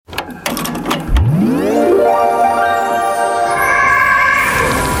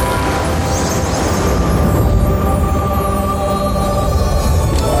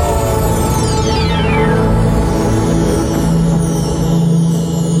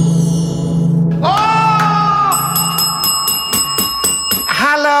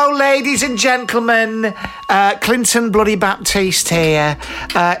ladies and gentlemen, Clinton Bloody Baptiste here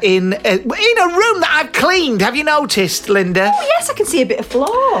in a room that I've cleaned. Have you noticed, Linda? Oh, yes, I can see a bit of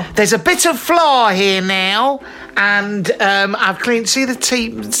floor. There's a bit of floor here now, and I've cleaned. See the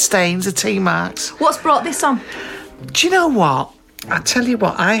tea stains, the tea marks? What's brought this on? Do you know what? I tell you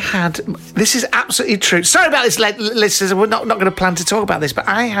what, this is absolutely true. Sorry about this, listeners, we're not going to plan to talk about this, but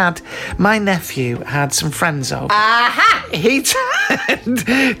my nephew had some friends over. Aha! He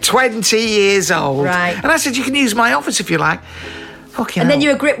turned 20 years old. Right. And I said, you can use my office if you like. Fucking And hell. then you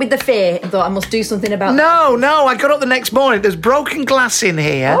were gripped with the fear and thought, I must do something about No, I got up the next morning. There's broken glass in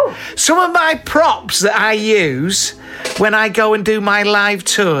here. Oh. Some of my props that I use when I go and do my live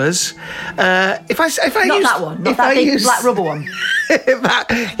tours. If I Not use, that one, not if that I big use- black rubber one.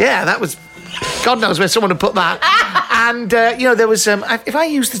 that was. God knows where someone had put that. And there was. If I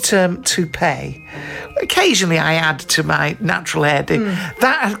use the term toupee, occasionally I add to my natural hair.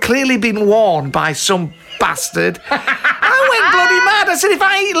 That had clearly been worn by some bastard. I went bloody mad. I said, if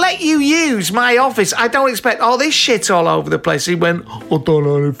I let you use my office, I don't expect all this shit all over the place. He went, I don't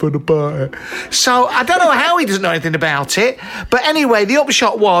know anything about it. So I don't know how he doesn't know anything about it. But anyway, the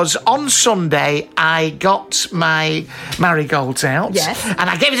upshot was, on Sunday, I got my marigolds out. Yes. And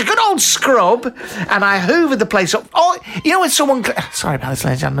I gave it a good old scrub, and I hoovered the place up. Oh, you know when someone... Sorry about this,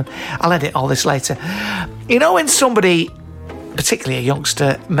 ladies and gentlemen. I'll edit all this later. You know when somebody, particularly a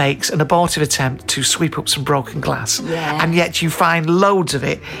youngster, makes an abortive attempt to sweep up some broken glass, and yet you find loads of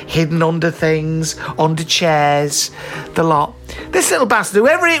it hidden under things, under chairs, the lot. This little bastard,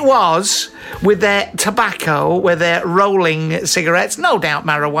 whoever it was, with their tobacco, with their rolling cigarettes, no doubt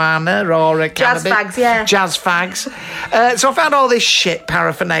marijuana or Jazz cannabis. fags, yeah. Jazz fags. So I found all this shit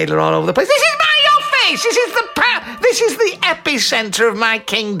paraphernalia all over the place. This is my office! This is the epicentre of my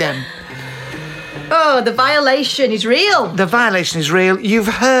kingdom. Oh, the violation is real. The violation is real. You've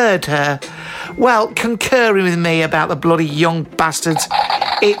heard her. Well, concurring with me about the bloody young bastards,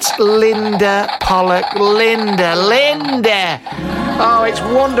 it's Linda Pollock. Linda. Oh, it's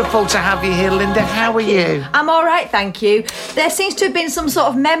wonderful to have you here, Linda. How are you? I'm all right, thank you. There seems to have been some sort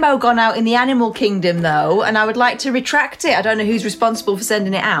of memo gone out in the animal kingdom, though, and I would like to retract it. I don't know who's responsible for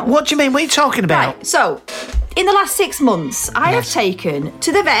sending it out. What do you mean? What are you talking about? Right, so, in the last 6 months, I have taken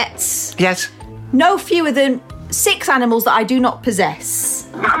to the vets Yes. no fewer than 6 animals that I do not possess.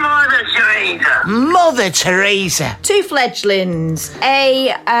 Mother Teresa. Mother Teresa. 2 fledglings,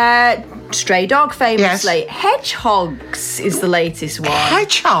 a stray dog, famously. Hedgehogs is the latest one.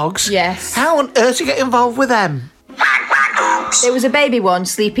 Hedgehogs? Yes. How on earth do you get involved with them? There was a baby one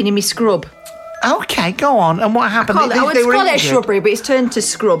sleeping in my scrub. Okay, go on. And what happened? I would They were call it a injured? shrubbery, but it's turned to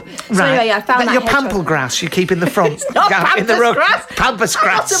scrub. So anyway, I found that Your hedgehog. pample grass you keep in the front. Not Down in the pampas rug. grass. Pampas I'm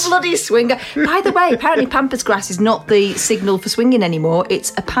not grass. a bloody swinger. By the way, apparently pampas grass is not the signal for swinging anymore.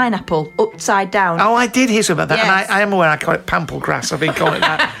 It's a pineapple upside down. Oh, I did hear something about that, Yes. and I am aware I call it pample grass. I've been calling it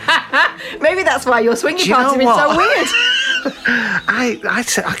that. Maybe that's why your swinging Do you parts have know been so what? weird.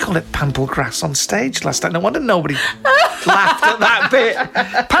 I called it pample grass on stage last night. No wonder nobody laughed at that bit.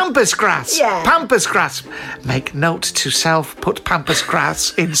 Pampas grass. Yeah. Pampas grass. Make note to self, put pampas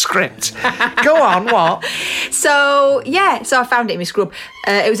grass in script. Go on, what? So I found it in my scrub.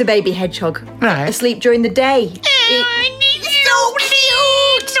 It was a baby hedgehog. Right. Asleep during the day.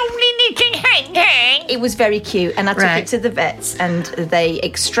 It was very cute, and I took Right. it to the vets, and they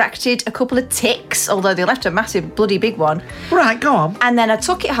extracted a couple of ticks, although they left a massive bloody big one. Right, go on. And then I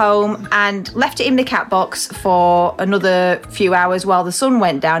took it home and left it in the cat box for another few hours while the sun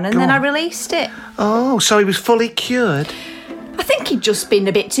went down, and then I released it. Oh, so he was fully cured. I think he'd just been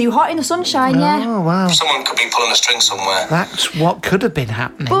a bit too hot in the sunshine, yeah. Oh, wow. Someone could be pulling a string somewhere. That's what could have been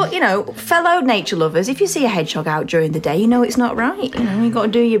happening. But, fellow nature lovers, if you see a hedgehog out during the day, you know it's not right. You've got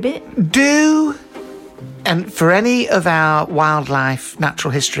to do your bit. And for any of our wildlife,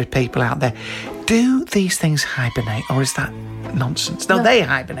 natural history people out there, do these things hibernate, or is that nonsense? No, they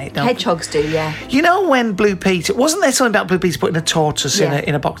hibernate, don't Hedgehogs do, yeah. they? You know when Blue Peter... Wasn't there something about Blue Peter putting a tortoise Yeah.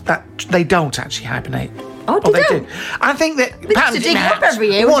 in a box? That they don't actually hibernate. Oh, Or they they don't? do. I think that... They have to dig it up every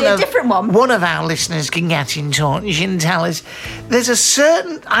year. Was it a different one? One of our listeners can get in touch and tell us. There's a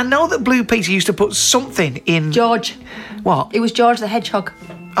certain... I know that Blue Peter used to put something in... George. What? It was George the hedgehog.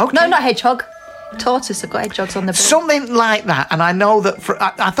 Okay. No, not hedgehog. Tortoise. I've got hedgehogs on the boat. Something like that, and I know that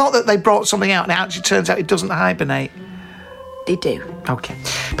I thought that they brought something out, and it actually turns out it doesn't hibernate. They do. Okay.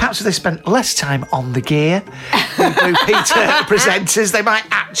 Perhaps if they spent less time on the gear with Blue Peter presenters, they might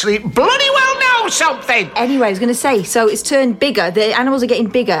actually bloody well know do something. Anyway, I was going to say, so it's turned bigger. The animals are getting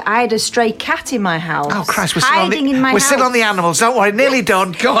bigger. I had a stray cat in my house. Oh, Christ, we're still on the animals. Don't worry, nearly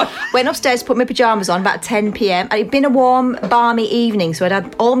done. Go on. Went upstairs, put my pyjamas on about 10 p.m. It'd been a warm, balmy evening, so I'd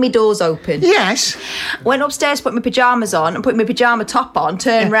had all my doors open. Yes. Went upstairs, put my pyjamas on, and put my pyjama top on,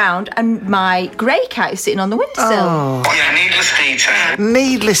 turned round, and my grey cat is sitting on the windowsill. Oh. Yeah, needless detail.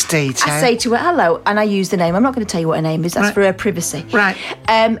 Needless detail. I say to her, hello, and I use the name. I'm not going to tell you what her name is. That's for her privacy. Right.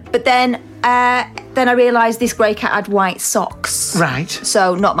 But then I realised this grey cat had white socks. Right.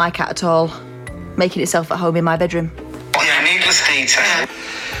 So not my cat at all, making itself at home in my bedroom. Yeah, needless detail.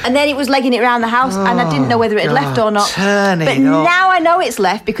 And then it was legging it around the house, and I didn't know whether it had left or not. Turning but up. now I know it's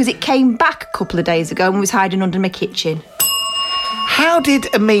left because it came back a couple of days ago and was hiding under my kitchen. How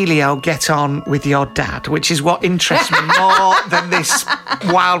did Emilio get on with your dad, which is what interests me more than this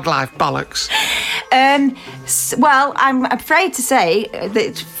wildlife bollocks? Well, I'm afraid to say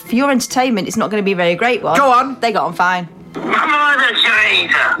that for your entertainment, it's not going to be a very great one. Go on. They got on fine. Mother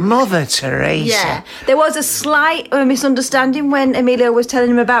Teresa. Mother Teresa. Yeah. There was a slight misunderstanding when Emilio was telling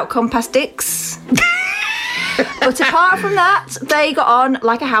him about compass dicks. But apart from that, they got on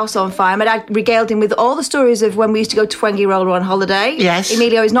like a house on fire. My dad regaled him with all the stories of when we used to go to Fuengirola on holiday. Yes.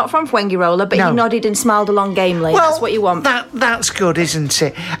 Emilio is not from Fuengirola, but No. he nodded and smiled along gamely. Well, that's what you want. That's good, isn't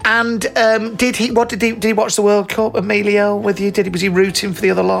it? And did he watch the World Cup, Emilio, with you? Was he rooting for the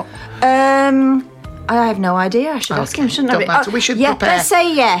other lot? I have no idea. I should ask him, shouldn't Don't I? matter. We should yeah, prepare. let's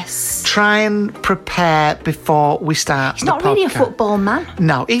say yes. Try and prepare before we start. He's not really a football man.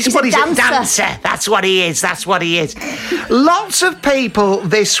 No, he's a dancer. dancer. That's what he is. Lots of people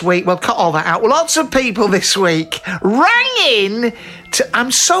this week, well, cut all that out. Lots of people this week rang in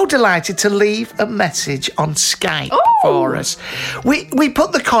I'm so delighted to leave a message on Skype for us. We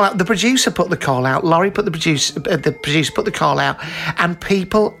put the call out, the producer put the call out, Laurie put the producer put the call out, and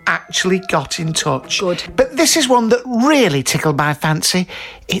people actually got in touch. Good. But this is one that really tickled my fancy.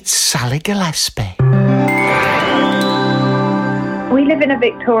 It's Sally Gillespie. We live in a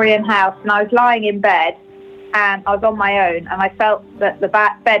Victorian house, and I was lying in bed, and I was on my own, and I felt that the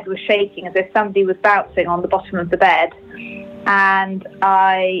bed was shaking as if somebody was bouncing on the bottom of the bed. And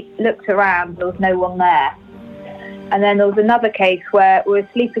I looked around, there was no one there. And then there was another case where we were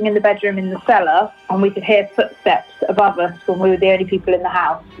sleeping in the bedroom in the cellar, and we could hear footsteps above us when we were the only people in the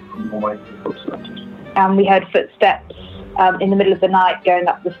house. And we heard footsteps in the middle of the night going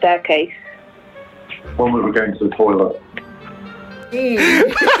up the staircase. When we were going to the toilet.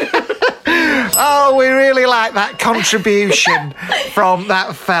 Oh, we really like that contribution from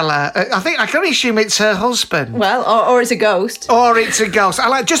that fella. I can only assume it's her husband. Well, or it's a ghost. Or it's a ghost.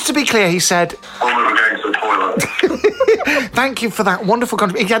 Just to be clear, he said, When we were going to the toilet. thank you for that wonderful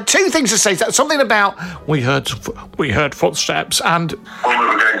contribution. He had two things to say. Something about, we heard footsteps, and When we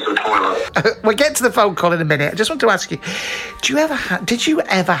were going to the toilet. we'll get to the phone call in a minute. I just want to ask you, did you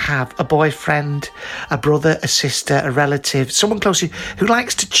ever have a boyfriend, a brother, a sister, a relative, someone close to you who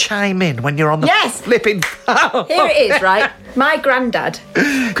likes to chime in when you're on the flipping phone? Here it is, right? My granddad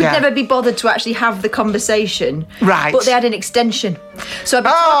could never be bothered to actually have the conversation. Right. But they had an extension. So I'd be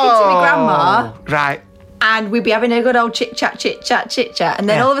talking to my grandma. Right. And we'd be having a good old chit-chat. And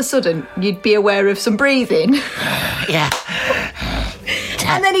then all of a sudden, you'd be aware of some breathing. Yeah.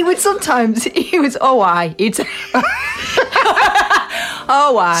 And then he would, oh, aye. He'd say,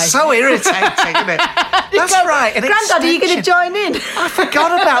 oh, aye. So irritating, isn't it? That's right. Granddad, are you going to join in? I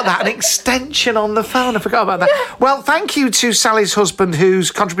forgot about that. An extension on the phone. I forgot about that. Yeah. Well, thank you to Sally's husband,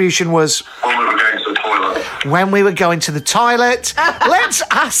 whose contribution was When we were going to the toilet. when we were going to the toilet. Let's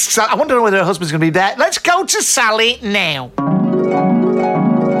ask Sally. I wonder whether her husband's going to be there. Let's go to Sally now.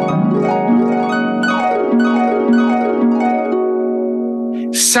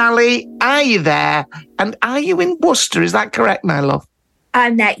 Sally, are you there? And are you in Worcester? Is that correct, my love?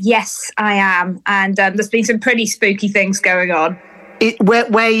 Yes, I am. And there's been some pretty spooky things going on.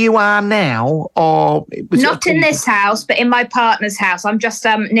 Where you are now, or Not in this house, but in my partner's house. I'm just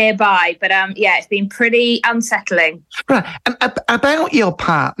nearby. But it's been pretty unsettling. Right. And about your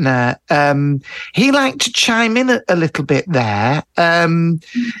partner, he liked to chime in a little bit there.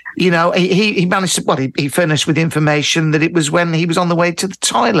 He managed to, he furnished with information that it was when he was on the way to the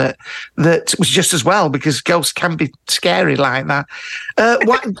toilet that was just as well, because ghosts can be scary like that.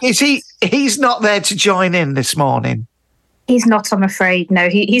 He's not there to join in this morning? He's not, I'm afraid. No,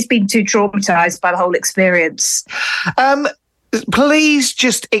 he's been too traumatised by the whole experience. Please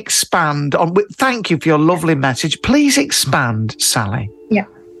just expand on. Thank you for your lovely message. Please expand, Sally. Yeah.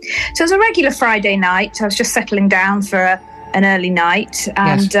 So it was a regular Friday night. I was just settling down for an early night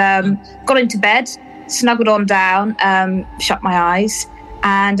and got into bed, snuggled on down, shut my eyes.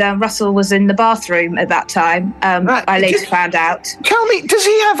 and Russell was in the bathroom at that time. Right. I later found out. Tell me, does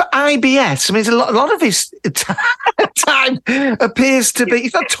he have IBS? I mean, a lot of his time appears to be...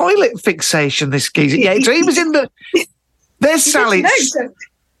 He's got toilet fixation, this geezer. Yeah, so he was in the... There's Sally.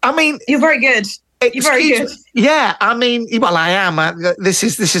 I mean... You're very good. You're very good. Yeah, I mean, well, I am. This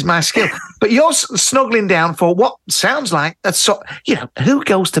is my skill. But you're snuggling down for what sounds like who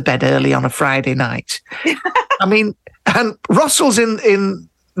goes to bed early on a Friday night? I mean, and Russell's in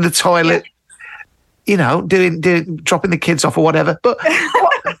the toilet, doing dropping the kids off or whatever. But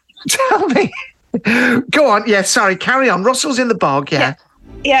tell me, go on. Yeah, sorry, carry on. Russell's in the bog. Yeah,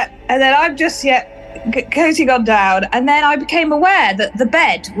 and then I'm just coating on down, and then I became aware that the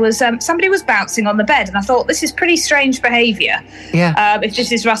bed was somebody was bouncing on the bed, and I thought, this is pretty strange behaviour. Yeah. If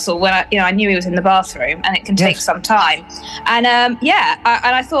this is Russell, when I knew he was in the bathroom, and it can take some time, and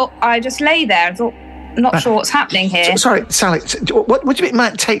I thought, I just lay there and thought, not sure what's happening here. Sorry, Sally. What do you mean it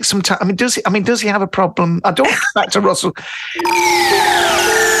might take some time? I mean, does he have a problem? I don't want to go back to Russell.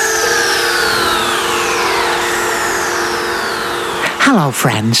 Hello,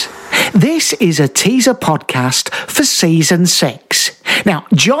 friends. This is a teaser podcast for season 6. Now,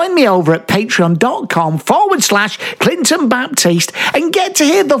 join me over at patreon.com/Clinton Baptiste and get to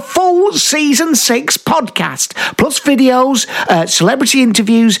hear the full season 6 podcast, plus videos, celebrity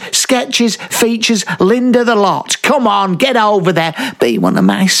interviews, sketches, features, Linda the lot. Come on, get over there. Be one of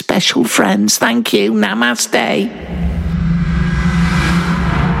my special friends. Thank you. Namaste.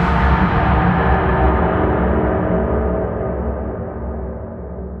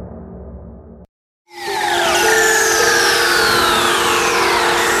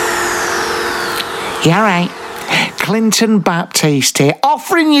 Yeah, right. Clinton Baptiste here,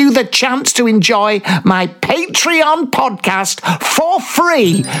 offering you the chance to enjoy my Patreon podcast for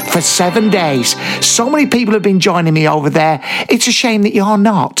free for 7 days. So many people have been joining me over there. It's a shame that you're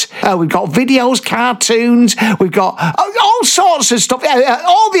not. We've got videos, cartoons, we've got all sorts of stuff,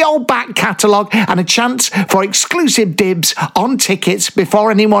 all the old back catalogue, and a chance for exclusive dibs on tickets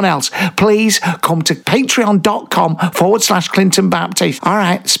before anyone else. Please come to patreon.com/Clinton Baptiste. All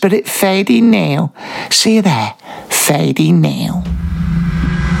right, spirit fading now. See you there. Fading now.